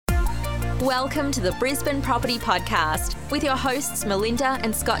Welcome to the Brisbane Property Podcast with your hosts Melinda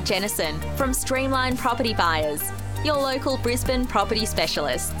and Scott Jennison from Streamline Property Buyers, your local Brisbane property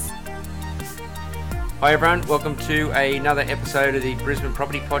specialists. Hi everyone, welcome to another episode of the Brisbane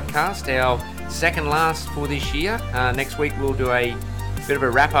Property Podcast, our second last for this year. Next week we'll do a bit of a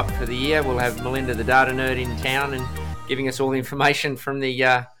wrap up for the year. We'll have Melinda the data nerd in town and giving us all the information from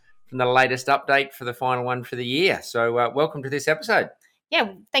the latest update for the final one for the year. So welcome to this episode.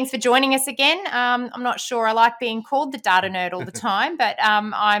 Yeah, thanks for joining us again. I'm not sure I like being called the data nerd all the time, but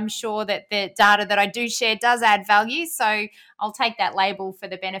I'm sure that the data that I do share does add value. So I'll take that label for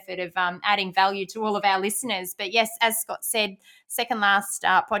the benefit of adding value to all of our listeners. But yes, as Scott said, second last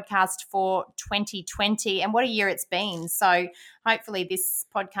podcast for 2020, and what a year it's been. So hopefully this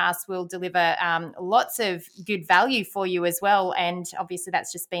podcast will deliver lots of good value for you as well. And obviously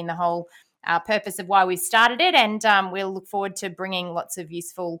that's just been the whole purpose of why we started it, and we'll look forward to bringing lots of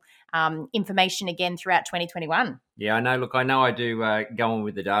useful information again throughout 2021. Yeah, I know I do go on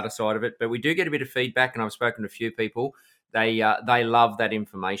with the data side of it, but we do get a bit of feedback, and I've spoken to a few people. They love that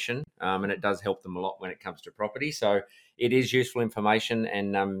information, and it does help them a lot when it comes to property. So it is useful information,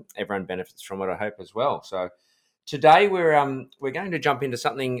 and everyone benefits from it, I hope, as well. So today we're going to jump into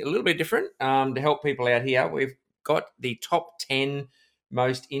something a little bit different to help people out here. We've got the top 10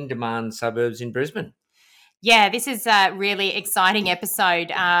 most in-demand suburbs in Brisbane. Yeah, this is a really exciting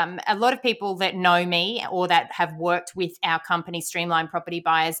episode. A lot of people that know me or that have worked with our company, Streamline Property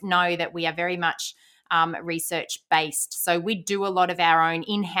Buyers, know that we are very much research-based. So we do a lot of our own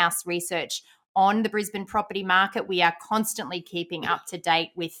in-house research on the Brisbane property market. We are constantly keeping up to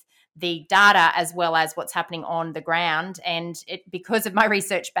date with the data as well as what's happening on the ground. And because of my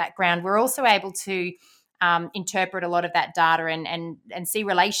research background, we're also able to interpret a lot of that data and see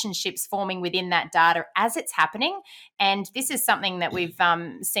relationships forming within that data as it's happening. And this is something that we've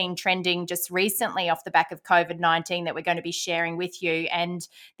seen trending just recently off the back of COVID-19 that we're going to be sharing with you. And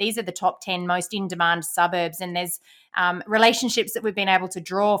these are the top 10 most in-demand suburbs. And there's relationships that we've been able to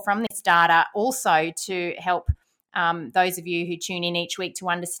draw from this data also to help those of you who tune in each week to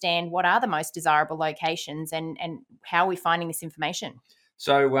understand what are the most desirable locations and how are we finding this information.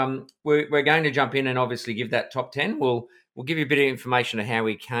 So we're going to jump in and obviously give that top 10. We'll give you a bit of information on how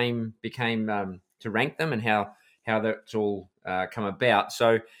we became to rank them and how that's all come about.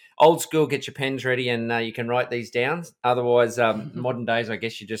 So old school, get your pens ready and you can write these down. Otherwise, modern days, I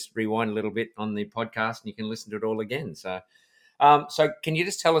guess you just rewind a little bit on the podcast and you can listen to it all again. So can you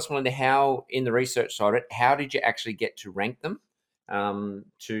just tell us, Melinda, how in the research side of it, how did you actually get to rank them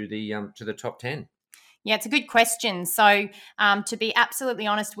to the top 10? Yeah, it's a good question. So to be absolutely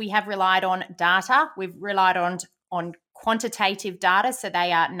honest, we have relied on data. We've relied on quantitative data. So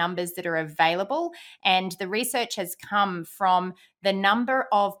they are numbers that are available. And the research has come from the number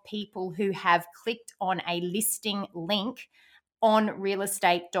of people who have clicked on a listing link on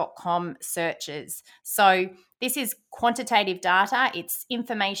realestate.com searches. So this is quantitative data. It's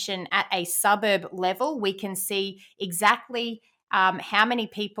information at a suburb level. We can see exactly how many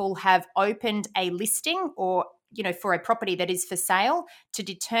people have opened a listing or, for a property that is for sale to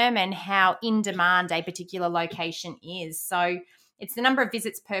determine how in demand a particular location is. So it's the number of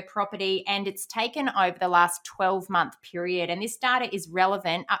visits per property and it's taken over the last 12-month period. And this data is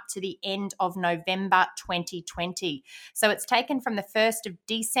relevant up to the end of November 2020. So it's taken from the 1st of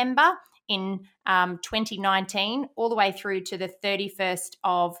December in 2019 all the way through to the 31st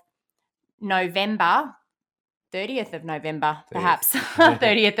of November 30th of November, perhaps,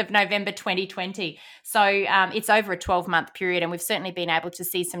 30th of November 2020. So it's over a 12-month period, and we've certainly been able to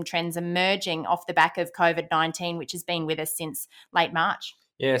see some trends emerging off the back of COVID-19, which has been with us since late March.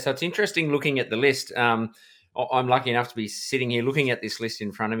 Yeah, so it's interesting looking at the list. I'm lucky enough to be sitting here looking at this list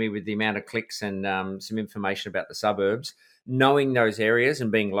in front of me with the amount of clicks and some information about the suburbs, knowing those areas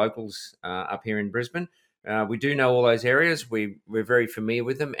and being locals up here in Brisbane. We do know all those areas. We're very familiar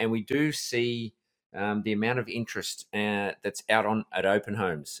with them, and we do see the amount of interest that's out at open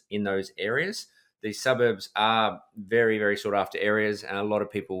homes in those areas. These suburbs are very, very sought after areas, and a lot of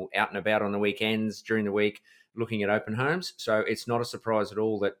people out and about on the weekends, during the week, looking at open homes. So it's not a surprise at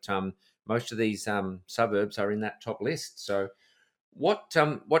all that most of these suburbs are in that top list. So what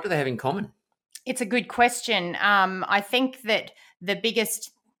do they have in common? It's a good question. I think that the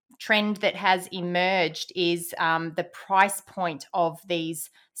biggest trend that has emerged is the price point of these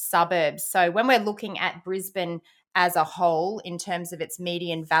suburbs. So when we're looking at Brisbane as a whole in terms of its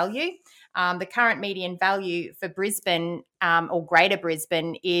median value. The current median value for Brisbane or Greater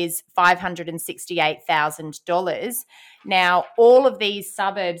Brisbane is $568,000. Now, all of these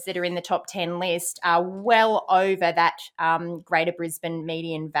suburbs that are in the top 10 list are well over that Greater Brisbane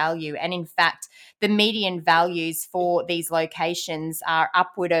median value. And in fact, the median values for these locations are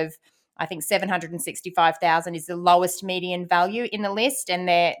upward of, I think, 765,000 is the lowest median value in the list,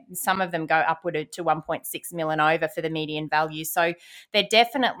 and some of them go upward to 1.6 million over for the median value. So they're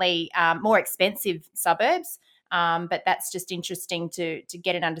definitely more expensive suburbs, but that's just interesting to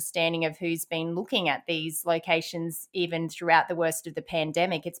get an understanding of who's been looking at these locations even throughout the worst of the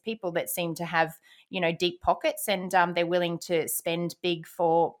pandemic. It's people that seem to have, deep pockets, and they're willing to spend big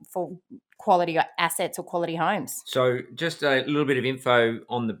for quality assets or quality homes. So just a little bit of info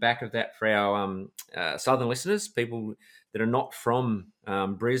on the back of that for our southern listeners, people that are not from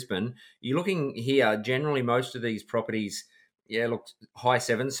Brisbane. You're looking here, generally most of these properties, look, high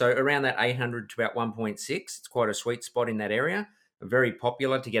sevens, so around that 800 to about 1.6. It's quite a sweet spot in that area. Very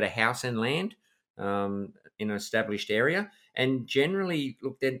popular to get a house and land in an established area. And generally,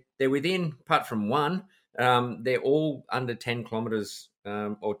 look, they're within, apart from one, they're all under 10 kilometres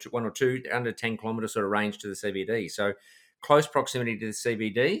or one or two under 10 kilometre sort of range to the CBD. So close proximity to the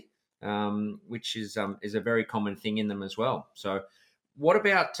CBD, which is a very common thing in them as well. So what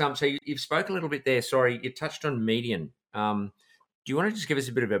about, so you've spoken a little bit there, sorry, you touched on median. Do you want to just give us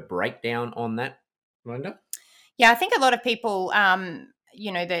a bit of a breakdown on that, Melinda? Yeah, I think a lot of people,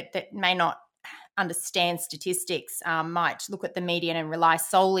 that may not understand statistics might look at the median and rely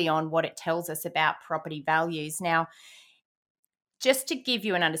solely on what it tells us about property values. Now, just to give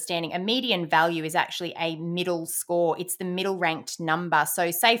you an understanding, a median value is actually a middle score. It's the middle ranked number. So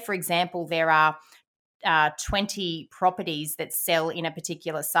say, for example, there are 20 properties that sell in a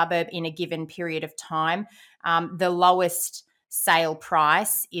particular suburb in a given period of time. The lowest sale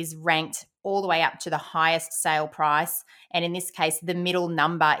price is ranked all the way up to the highest sale price. And in this case, the middle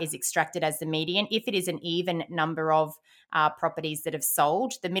number is extracted as the median. If it is an even number of properties that have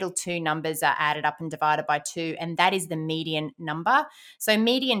sold, the middle two numbers are added up and divided by 2, and that is the median number. So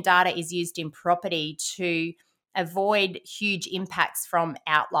median data is used in property to avoid huge impacts from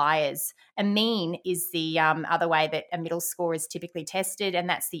outliers. A mean is the other way that a middle score is typically tested, and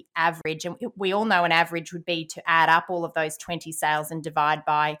that's the average. And we all know an average would be to add up all of those 20 sales and divide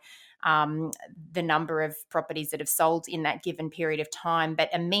by the number of properties that have sold in that given period of time. But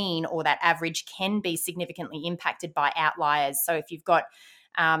a mean, or that average, can be significantly impacted by outliers. So if you've got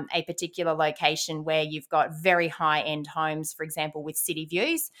a particular location where you've got very high-end homes, for example, with city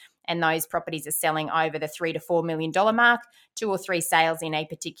views, and those properties are selling over the $3 to $4 million mark, 2 or 3 sales in a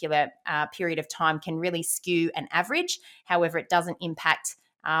particular period of time can really skew an average. However, it doesn't impact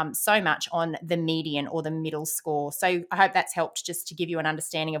so much on the median or the middle score. So I hope that's helped just to give you an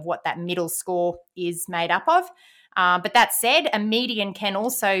understanding of what that middle score is made up of. But that said, a median can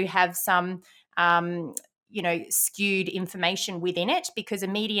also have some skewed information within it, because a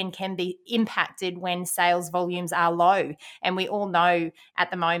median can be impacted when sales volumes are low. And we all know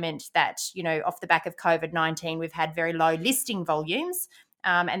at the moment that, off the back of COVID-19, we've had very low listing volumes.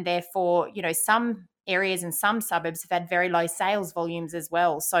 And therefore, some areas and some suburbs have had very low sales volumes as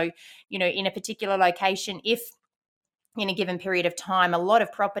well. So, in a particular location, if in a given period of time, a lot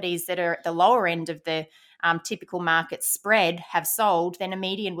of properties that are at the lower end of the typical market spread have sold, then a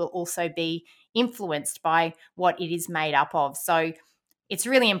median will also be influenced by what it is made up of. So it's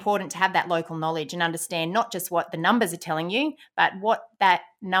really important to have that local knowledge and understand not just what the numbers are telling you, but what that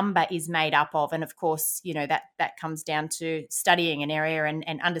number is made up of. And of course, that comes down to studying an area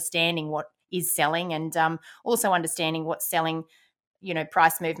and understanding what is selling, and also understanding what's selling,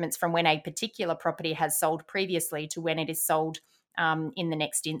 price movements from when a particular property has sold previously to when it is sold in the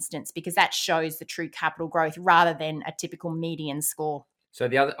next instance, because that shows the true capital growth rather than a typical median score. So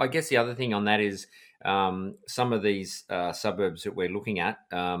the other thing on that is some of these suburbs that we're looking at,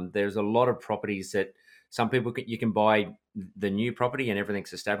 there's a lot of properties that some people you can buy the new property and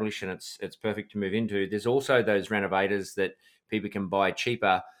everything's established and it's perfect to move into. There's also those renovators that people can buy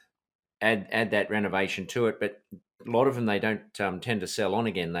cheaper, add that renovation to it, but a lot of them, they don't tend to sell on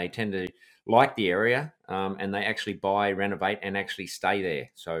again. They tend to like the area and they actually buy, renovate, and actually stay there.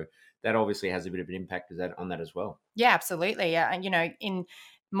 So that obviously has a bit of an impact on that as well. Yeah, absolutely. And, in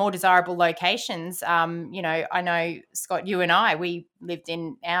more desirable locations, I know, Scott, you and I, we lived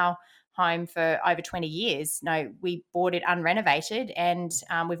in our home for over 20 years. No, we bought it unrenovated and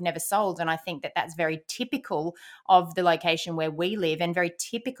we've never sold. And I think that that's very typical of the location where we live, and very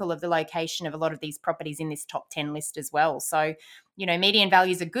typical of the location of a lot of these properties in this top 10 list as well. So, median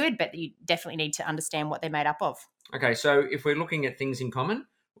values are good, but you definitely need to understand what they're made up of. Okay, so if we're looking at things in common,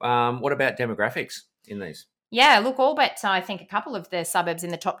 what about demographics in these? Yeah, look, all but I think a couple of the suburbs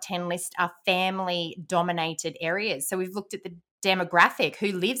in the top 10 list are family dominated areas. So we've looked at the demographic,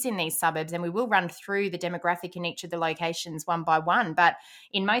 who lives in these suburbs, and we will run through the demographic in each of the locations one by one. But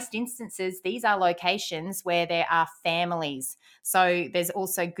in most instances, these are locations where there are families. So there's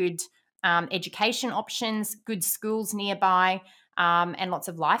also good education options, good schools nearby. And lots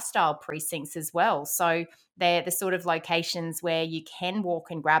of lifestyle precincts as well. So they're the sort of locations where you can walk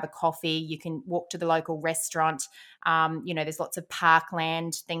and grab a coffee. You can walk to the local restaurant. There's lots of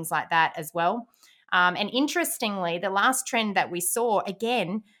parkland, things like that as well. And interestingly, the last trend that we saw,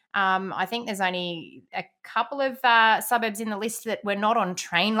 again, I think there's only a couple of suburbs in the list that were not on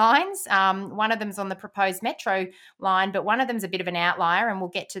train lines. One of them's on the proposed metro line, but one of them's a bit of an outlier, and we'll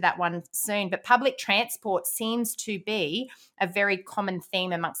get to that one soon. But public transport seems to be a very common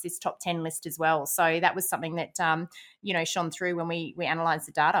theme amongst this top 10 list as well. So that was something that, shone through when we analysed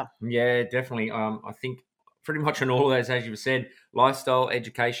the data. Yeah, definitely. I think pretty much on all of those, as you said, lifestyle,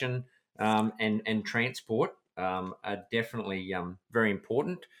 education, and transport are definitely very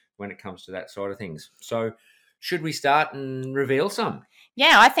important when it comes to that side of things. So should we start and reveal some?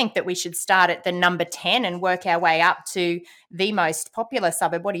 Yeah, I think that we should start at the number 10 and work our way up to the most popular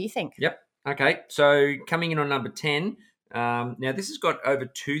suburb. What do you think? Yep. Okay, so coming in on number 10, now this has got over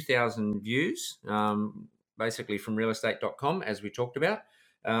 2,000 views, basically from realestate.com, as we talked about.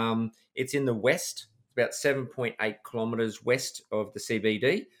 It's in the west, about 7.8 kilometres west of the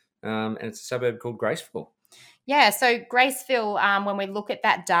CBD, and it's a suburb called Graceville. Yeah, so Graceville, when we look at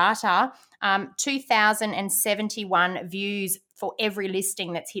that data, 2,071 views for every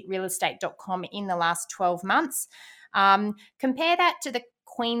listing that's hit realestate.com in the last 12 months. Compare that to the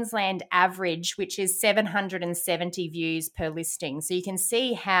Queensland average, which is 770 views per listing. So you can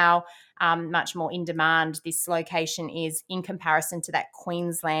see how much more in demand this location is in comparison to that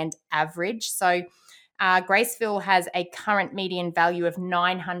Queensland average. So Graceville has a current median value of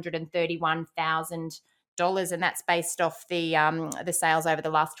 $931,000. And that's based off the sales over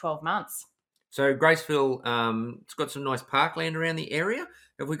the last 12 months. So Graceville, it's got some nice parkland around the area.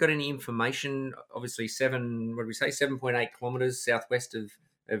 Have we got any information? Obviously, 7.8 kilometres southwest of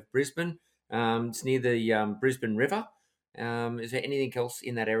Brisbane. It's near the Brisbane River. Is there anything else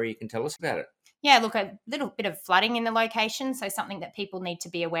in that area you can tell us about it? Yeah, look, a little bit of flooding in the location, so something that people need to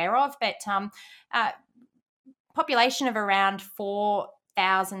be aware of. But population of around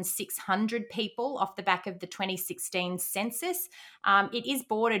 4,600 people off the back of the 2016 census. It is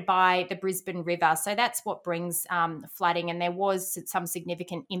bordered by the Brisbane River, so that's what brings flooding, and there was some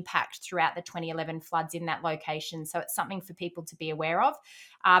significant impact throughout the 2011 floods in that location, so it's something for people to be aware of.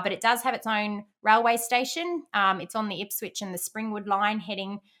 But it does have its own railway station. It's on the Ipswich and the Springwood line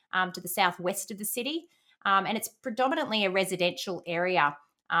heading to the southwest of the city, and it's predominantly a residential area.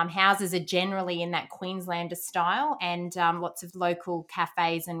 Houses are generally in that Queenslander style, and lots of local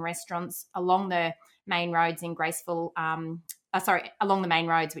cafes and restaurants along the main roads in Graceville, along the main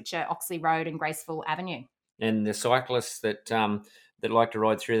roads, which are Oxley Road and Graceville Avenue. And the cyclists that like to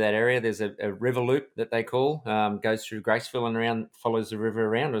ride through that area, there's a river loop that they call, goes through Graceville and around, follows the river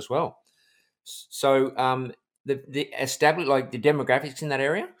around as well. So the established, like the demographics in that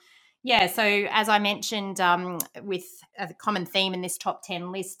area? Yeah, so as I mentioned, with a common theme in this top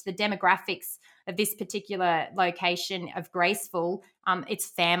 10 list, the demographics of this particular location of Graceville, it's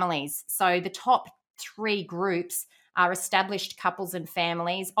families. So the top three groups are established couples and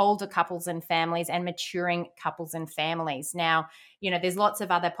families, older couples and families, and maturing couples and families. Now, there's lots of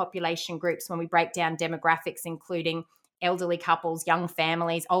other population groups when we break down demographics, including elderly couples, young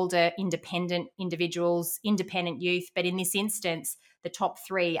families, older independent individuals, independent youth. But in this instance, the top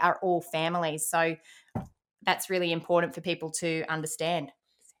three are all families. So that's really important for people to understand.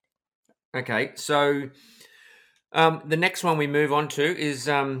 Okay, so the next one we move on to is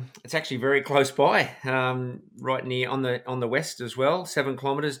it's actually very close by, right near on the west as well, 7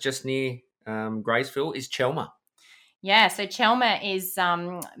 kilometres just near Graceville, is Chelmer. Yeah, so Chelmer is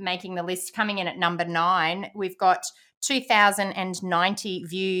making the list, coming in at number 9. We've got 2,090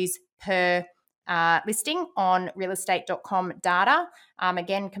 views per listing on realestate.com data,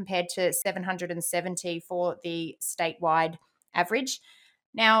 again compared to 770 for the statewide average.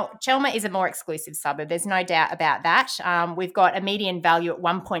 Now, Chelmer is a more exclusive suburb. There's no doubt about that. We've got a median value at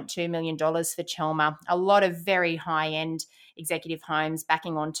 $1.2 million for Chelmer, a lot of very high-end executive homes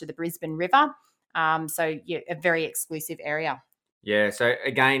backing onto the Brisbane River. So a very exclusive area. Yeah, so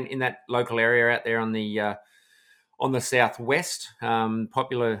again, in that local area out there on the southwest,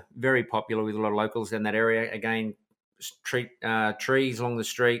 very popular with a lot of locals in that area. Again, trees along the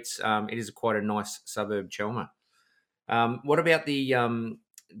streets. It is quite a nice suburb, Chelmer. What about the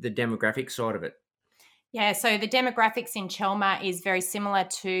demographic side of it? Yeah, so the demographics in Chelmer is very similar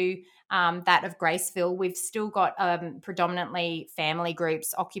to that of Graceville. We've still got predominantly family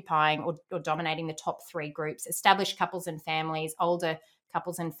groups occupying or dominating the top three groups: established couples and families, older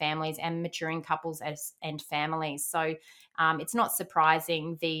couples and families, and maturing couples and families. So it's not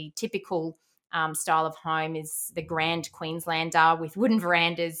surprising. The typical style of home is the grand Queenslander with wooden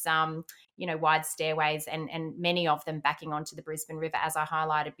verandas, wide stairways, and many of them backing onto the Brisbane River, as I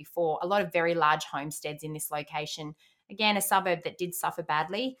highlighted before. A lot of very large homesteads in this location. Again, a suburb that did suffer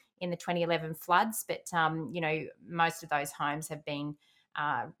badly in the 2011 floods, but most of those homes have been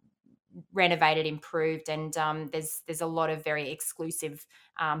renovated, improved, and there's a lot of very exclusive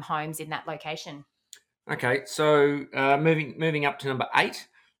homes in that location. Okay, so moving up to number 8,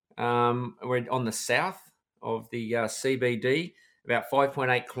 we're on the south of the CBD. About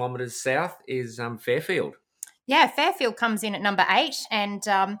 5.8 kilometres south is Fairfield. Yeah, Fairfield comes in at number 8, and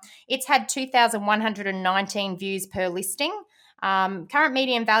it's had 2,119 views per listing. Current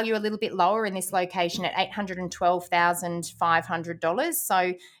median value a little bit lower in this location at $812,500.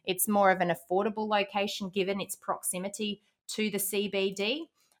 So it's more of an affordable location given its proximity to the CBD.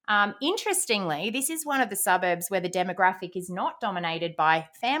 Interestingly, this is one of the suburbs where the demographic is not dominated by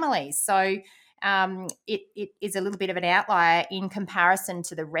families. So it is a little bit of an outlier in comparison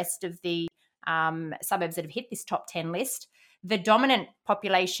to the rest of the suburbs that have hit this top 10 list. The dominant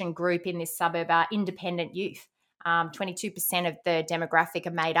population group in this suburb are independent youth. 22% of the demographic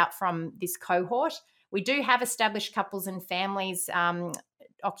are made up from this cohort. We do have established couples and families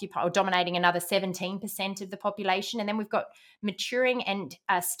dominating another 17% of the population. And then we've got maturing and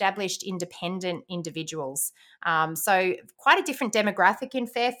established independent individuals. So quite a different demographic in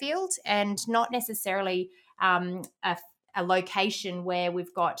Fairfield, and not necessarily a location where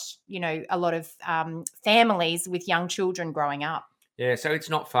we've got, a lot of families with young children growing up. Yeah, so it's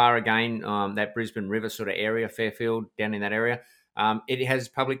not far again, that Brisbane River sort of area, Fairfield, down in that area. It has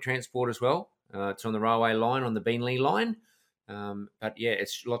public transport as well. It's on the railway line, on the Beenleigh line. But yeah,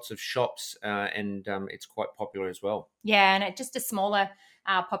 it's lots of shops and it's quite popular as well. Yeah, and just a smaller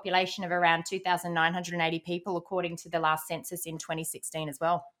population of around 2,980 people, according to the last census in 2016 as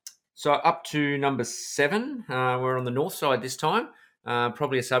well. So up to number 7, we're on the north side this time.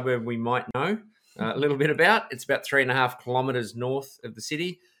 Probably a suburb we might know a little bit about. It's about 3.5 kilometres north of the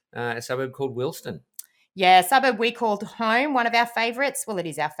city, a suburb called Wilston. Yeah, a suburb we called home, one of our favourites. Well, it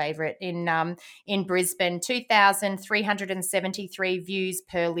is our favourite in Brisbane. 2,373 views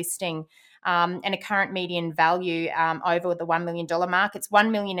per listing, and a current median value over the $1 million mark. It's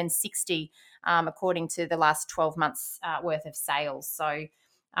 $1,060,000 according to the last 12 months worth of sales. So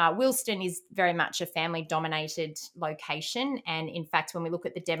Wilston is very much a family-dominated location, and in fact, when we look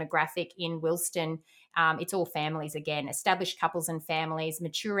at the demographic in Wilston, it's all families again. Established couples and families,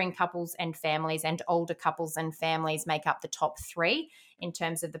 maturing couples and families, and older couples and families make up the top 3 in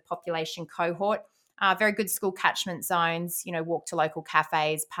terms of the population cohort. Very good school catchment zones, walk to local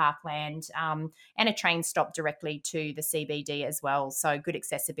cafes, parkland, and a train stop directly to the CBD as well. So good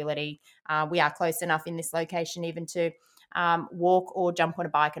accessibility. We are close enough in this location even to walk or jump on a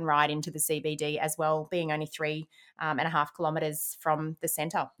bike and ride into the CBD as well, being only 3.5 kilometres from the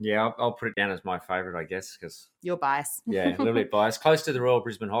centre. Yeah, I'll put it down as my favourite, I guess, because you're biased. Yeah, a little bit biased. Close to the Royal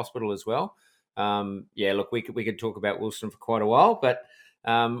Brisbane Hospital as well. Yeah, look, we could talk about Wilston for quite a while, but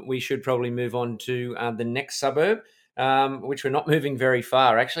we should probably move on to the next suburb, which we're not moving very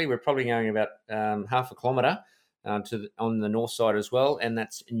far. Actually, we're probably going about half a kilometre on the north side as well, and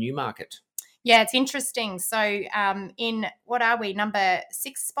that's Newmarket. Yeah, it's interesting. So in, what are we, number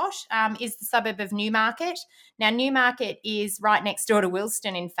 6 spot is the suburb of Newmarket. Now, Newmarket is right next door to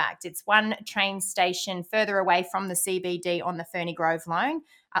Wilston, in fact. It's one train station further away from the CBD on the Ferny Grove line,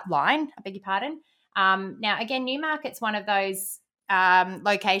 I beg your pardon. Now, again, Newmarket's one of those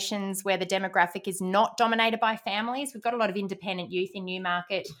locations where the demographic is not dominated by families. We've got a lot of independent youth in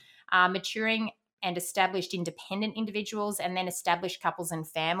Newmarket, maturing and established independent individuals, and then established couples and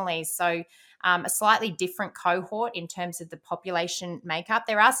families. So a slightly different cohort in terms of the population makeup.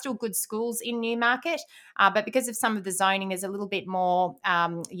 There are still good schools in Newmarket, but because of some of the zoning, there's a little bit more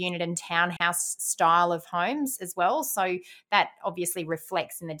unit and townhouse style of homes as well. So that obviously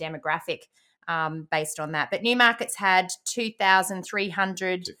reflects in the demographic based on that. But Newmarket's had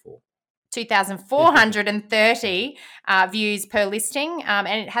 2,430 views per listing, and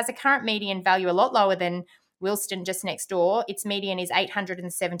it has a current median value a lot lower than Wilston just next door. Its median is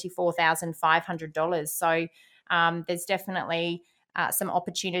 $874,500. So there's definitely some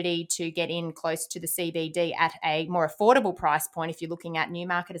opportunity to get in close to the CBD at a more affordable price point if you're looking at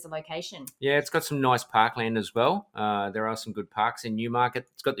Newmarket as a location. Yeah, it's got some nice parkland as well. There are some good parks in Newmarket.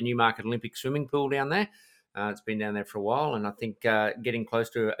 It's got the Newmarket Olympic swimming pool down there. It's been down there for a while, and I think getting close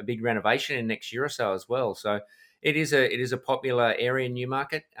to a big renovation in next year or so as well. So it is a popular area in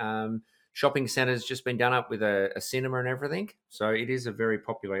Newmarket. Shopping centre's just been done up with a cinema and everything. So it is a very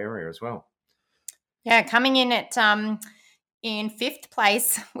popular area as well. Yeah, coming in at in fifth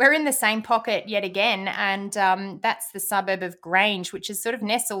place, we're in the same pocket yet again, and that's the suburb of Grange, which is sort of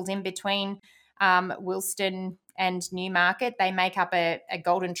nestled in between Wilston and Newmarket. They make up a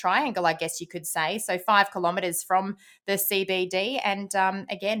golden triangle, I guess you could say. So 5 kilometres from the CBD, and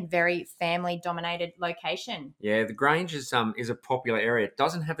again, very family-dominated location. Yeah, the Grange is a popular area. It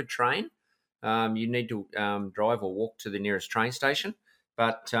doesn't have a train. You need to drive or walk to the nearest train station.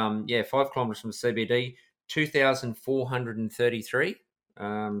 But 5 kilometres from the CBD, 2,433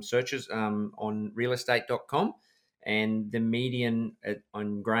 searches on realestate.com. And the median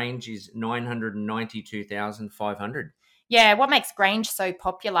on Grange is 992,500. Yeah, what makes Grange so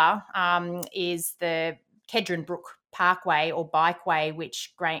popular is the Kedron Brook Parkway or Bikeway,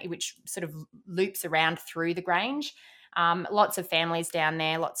 which sort of loops around through the Grange. Lots of families down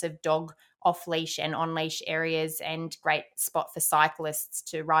there, lots of dog off-leash and on-leash areas, and great spot for cyclists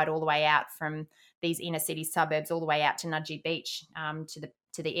to ride all the way out from these inner city suburbs all the way out to Nudgee Beach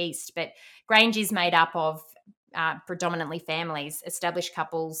to the east. But Grange is made up of predominantly families, established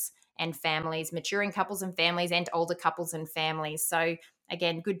couples and families, maturing couples and families, and older couples and families. So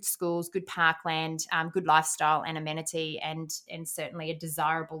again, good schools, good parkland, good lifestyle and amenity, and certainly a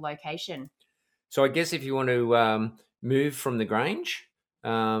desirable location. So I guess if you want to move from the Grange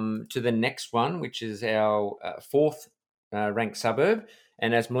to the next one, which is our fourth ranked suburb,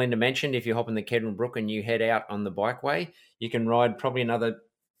 and as Melinda mentioned, if you hop in the Kedron Brook and you head out on the bikeway, you can ride probably another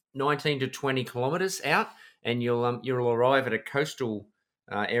 19 to 20 kilometres out, and you'll arrive at a coastal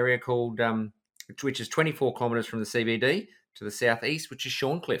area called which is 24 kilometres from the CBD to the southeast, which is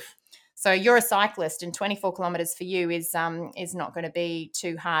Shorncliffe. So you're a cyclist, and 24 kilometres for you is not going to be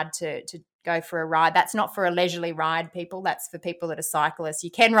too hard to go for a ride. That's not for a leisurely ride, people. That's for people that are cyclists.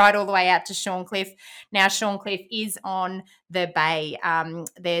 You can ride all the way out to Shorncliffe. Now, Shorncliffe is on the bay.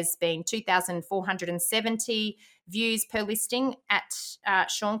 There's been 2,470 views per listing at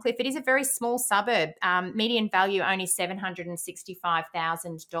Shorncliffe. It is a very small suburb. Median value only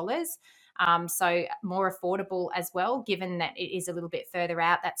 $765,000. So more affordable as well, given that it is a little bit further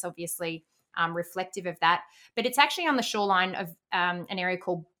out. That's obviously reflective of that. But it's actually on the shoreline of an area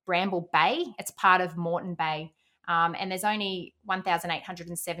called Bramble Bay. It's part of Moreton Bay. And there's only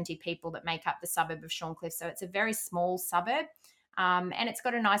 1,870 people that make up the suburb of Shorncliffe. So it's a very small suburb. And it's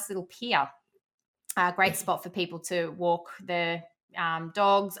got a nice little pier. Great spot for people to walk the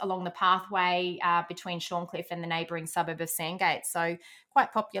dogs along the pathway between Shorncliffe and the neighbouring suburb of Sandgate. So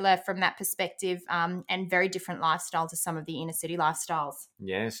quite popular from that perspective, and very different lifestyle to some of the inner city lifestyles.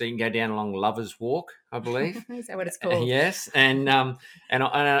 Yeah, so you can go down along Lovers Walk, I believe. Is that what it's called? Yes, and on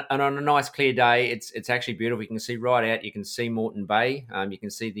a nice clear day, it's actually beautiful. You can see right out. You can see Moreton Bay. You can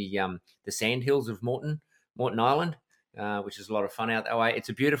see the sandhills of Moreton Island. Which is a lot of fun out that way. It's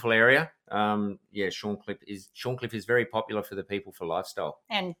a beautiful area. Shorncliffe is very popular for the people for lifestyle.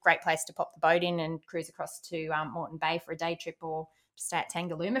 And great place to pop the boat in and cruise across to Moreton Bay for a day trip, or stay at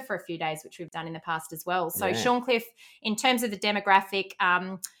Tangalooma for a few days, which we've done in the past as well. So Shorncliffe, in terms of the demographic,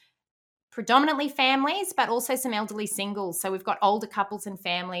 predominantly families, but also some elderly singles. So we've got older couples and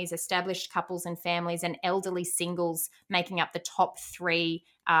families, established couples and families, and elderly singles making up the top three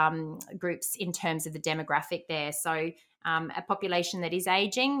groups in terms of the demographic there. So a population that is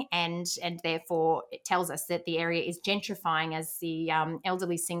aging, and therefore it tells us that the area is gentrifying as the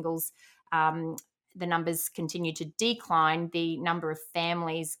elderly singles, the numbers continue to decline. The number of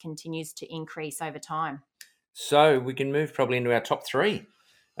families continues to increase over time. So we can move probably into our top three.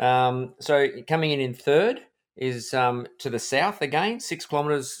 So coming in third is to the south again, 6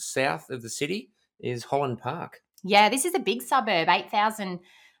 kilometres south of the city is Holland Park. Yeah, this is a big suburb,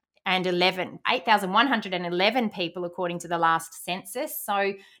 8,111 people according to the last census.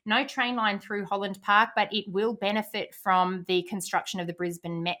 So no train line through Holland Park, but it will benefit from the construction of the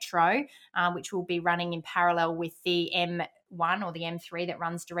Brisbane Metro, which will be running in parallel with the M1 or the M3 that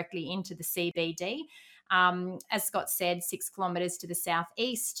runs directly into the CBD. As Scott said, 6 kilometres to the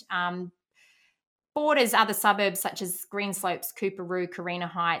southeast. Borders other suburbs such as Greenslopes, Coorparoo, Carina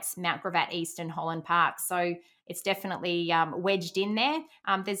Heights, Mount Gravatt East and Holland Park. So it's definitely wedged in there.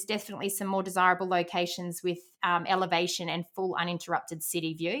 There's definitely some more desirable locations with elevation and full uninterrupted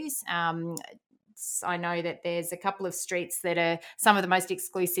city views. I know that there's a couple of streets that are some of the most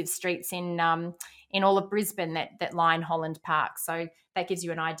exclusive streets in all of Brisbane that line Holland Park. So that gives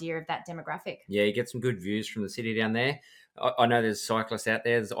you an idea of that demographic. Yeah, you get some good views from the city down there. I know there's cyclists out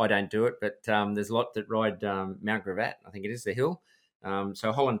there. I don't do it, but there's a lot that ride Mount Gravatt. I think it is the hill.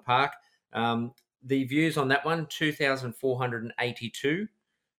 So Holland Park. The views on that one, 2,482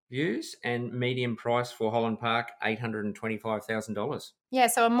 views, and median price for Holland Park, $825,000. Yeah,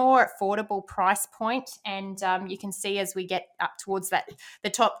 so a more affordable price point, and you can see as we get up towards the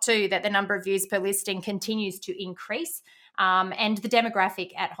top two that the number of views per listing continues to increase. And the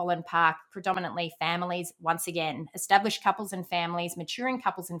demographic at Holland Park, predominantly families, once again, established couples and families, maturing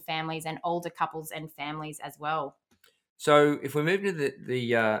couples and families, and older couples and families as well. So if we move to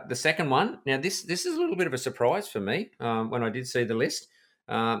the second one, now this is a little bit of a surprise for me when I did see the list.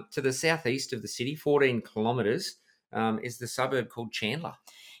 To the southeast of the city, 14 kilometres, is the suburb called Chandler.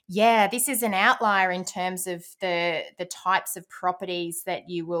 Yeah, this is an outlier in terms of the types of properties that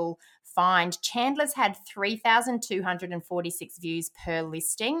you will find. Chandler's had 3,246 views per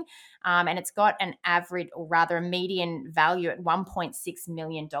listing, and it's got an average, or rather a median value at $1.6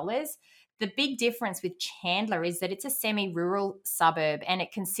 million. The big difference with Chandler is that it's a semi-rural suburb and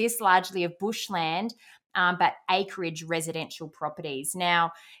it consists largely of bushland, but acreage residential properties.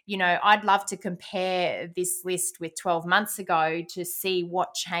 Now, I'd love to compare this list with 12 months ago to see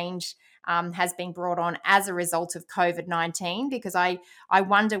what change has been brought on as a result of COVID-19, because I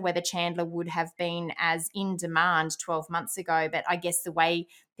wonder whether Chandler would have been as in demand 12 months ago. But I guess the way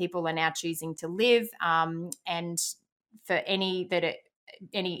people are now choosing to live, and for any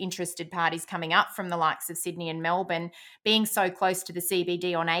interested parties coming up from the likes of Sydney and Melbourne, being so close to the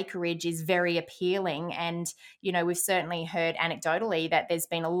CBD on acreage is very appealing. And, we've certainly heard anecdotally that there's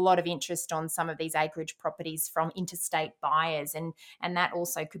been a lot of interest on some of these acreage properties from interstate buyers. And that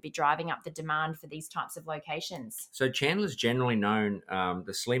also could be driving up the demand for these types of locations. So Chandler's generally known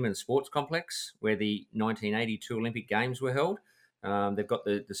the Sleeman Sports Complex, where the 1982 Olympic Games were held. They've got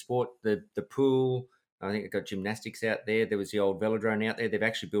the sport, the pool. I think they've got gymnastics out there. There was the old velodrome out there. They've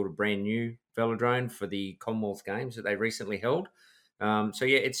actually built a brand new velodrome for the Commonwealth Games that they recently held. So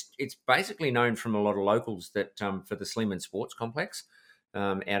yeah, it's basically known from a lot of locals that for the Sleeman Sports Complex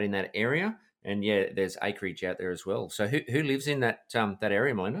out in that area. And yeah, there's acreage out there as well. So who lives in that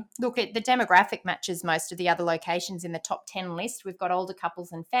area, Melinda? Look, the demographic matches most of the other locations in the top 10 list. We've got older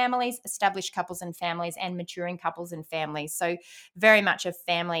couples and families, established couples and families, and maturing couples and families. So very much a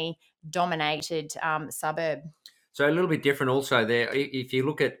family-dominated suburb. So a little bit different also there. If you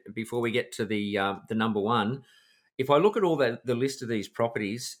look at, before we get to the number one, if I look at all the list of these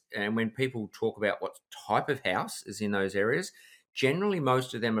properties, and when people talk about what type of house is in those areas, generally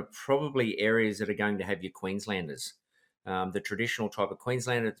most of them are probably areas that are going to have your Queenslanders, the traditional type of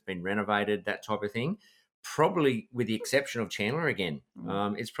Queenslander that's been renovated, that type of thing. Probably with the exception of Chandler again.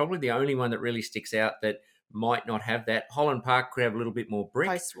 It's probably the only one that really sticks out that might not have that. Holland Park could have a little bit more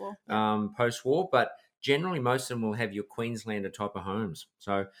brick post-war, but generally most of them will have your Queenslander type of homes.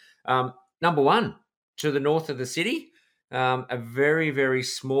 So number one, to the north of the city, a very, very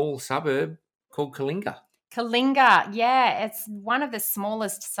small suburb called Kalinga. Kalinga, yeah, it's one of the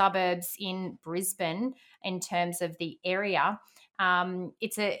smallest suburbs in Brisbane in terms of the area.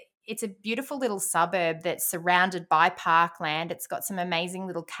 It's a beautiful little suburb that's surrounded by parkland. It's got some amazing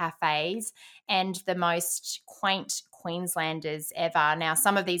little cafes and the most quaint Queenslanders ever. Now,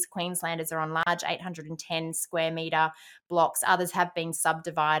 some of these Queenslanders are on large 810 square metre blocks. Others have been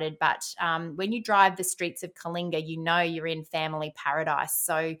subdivided. But when you drive the streets of Kalinga, you're in family paradise.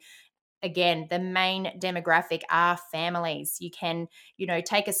 So again, the main demographic are families. You can,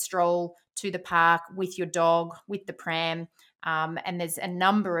 take a stroll to the park with your dog, with the pram, and there's a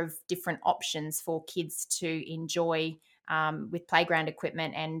number of different options for kids to enjoy with playground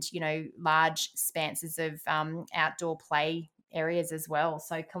equipment and, large expanses of outdoor play areas as well.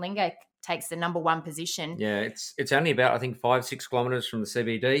 So Kalinga takes the number one position. Yeah, it's only about, I think, 5-6 kilometres from the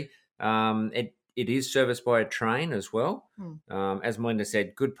CBD. It is serviced by a train as well. As Melinda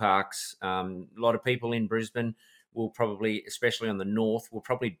said, good parks. A lot of people in Brisbane will probably, especially on the north, will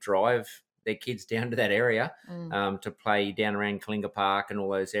probably drive their kids down to that area to play down around Kalinga Park and all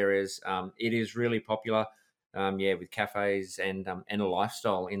those areas. It is really popular, with cafes and a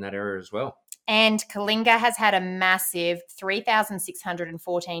lifestyle in that area as well. And Kalinga has had a massive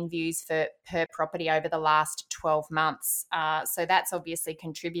 3,614 views per property over the last 12 months. So that's obviously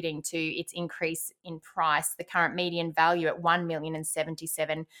contributing to its increase in price. The current median value at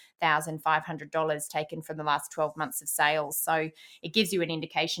 $1,077,500 taken from the last 12 months of sales. So it gives you an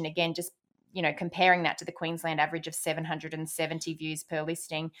indication, again, just comparing that to the Queensland average of 770 views per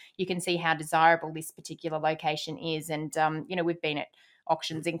listing, you can see how desirable this particular location is. And, we've been at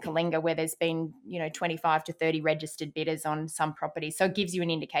auctions in Kalinga where there's been, 25 to 30 registered bidders on some properties. So it gives you an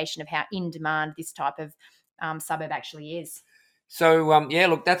indication of how in demand this type of suburb actually is. So,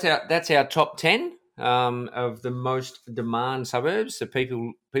 look, that's our top 10 of the most demand suburbs. So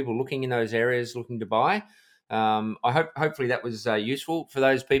people looking in those areas looking to buy. Hopefully that was useful for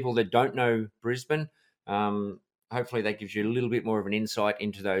those people that don't know Brisbane. Hopefully that gives you a little bit more of an insight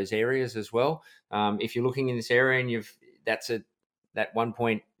into those areas as well. If you're looking in this area and that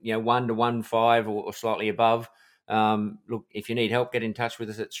 1.1 to 1.5 or slightly above. Look, if you need help, get in touch with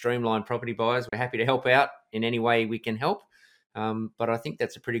us at Streamline Property Buyers. We're happy to help out in any way we can help. But I think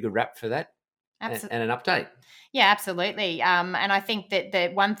that's a pretty good wrap for that. Absolutely. And an update. Yeah, absolutely. And I think that the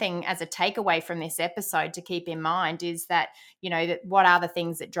one thing as a takeaway from this episode to keep in mind is that, that what are the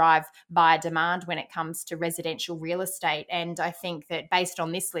things that drive buyer demand when it comes to residential real estate? And I think that based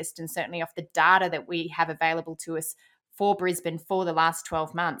on this list and certainly off the data that we have available to us for Brisbane for the last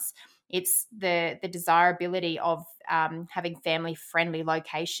 12 months, it's the desirability of having family-friendly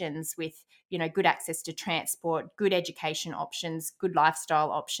locations with, good access to transport, good education options, good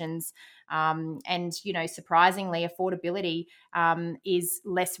lifestyle options, and, surprisingly, affordability is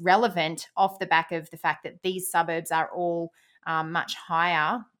less relevant off the back of the fact that these suburbs are all much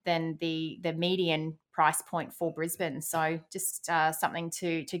higher than the median price point for Brisbane. So just something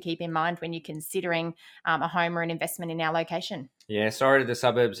to keep in mind when you're considering a home or an investment in our location. Yeah, sorry to the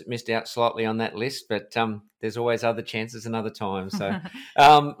suburbs missed out slightly on that list, but there's always other chances another time. So,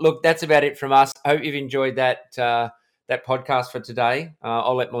 look, that's about it from us. I hope you've enjoyed that podcast for today.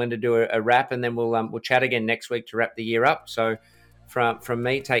 I'll let Melinda do a wrap, and then we'll chat again next week to wrap the year up. So, from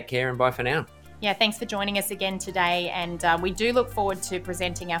me, take care and bye for now. Yeah, thanks for joining us again today. And we do look forward to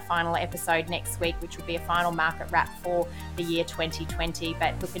presenting our final episode next week, which will be a final market wrap for the year 2020.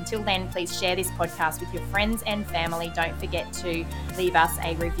 But look, until then, please share this podcast with your friends and family. Don't forget to leave us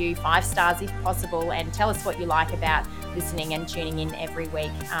a review, 5 stars if possible, and tell us what you like about listening and tuning in every week.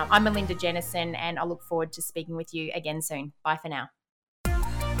 I'm Melinda Jennison, and I look forward to speaking with you again soon. Bye for now.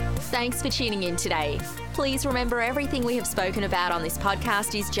 Thanks for tuning in today. Please remember everything we have spoken about on this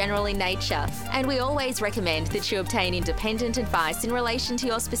podcast is general in nature, and we always recommend that you obtain independent advice in relation to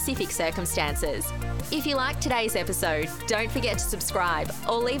your specific circumstances. If you liked today's episode, don't forget to subscribe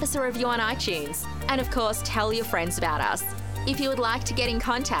or leave us a review on iTunes. And of course, tell your friends about us. If you would like to get in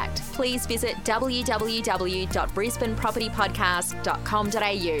contact, please visit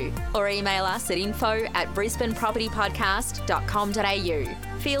www.brisbanepropertypodcast.com.au or email us at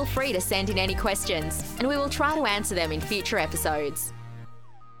info@brisbanepropertypodcast.com.au. Feel free to send in any questions, and we will try to answer them in future episodes.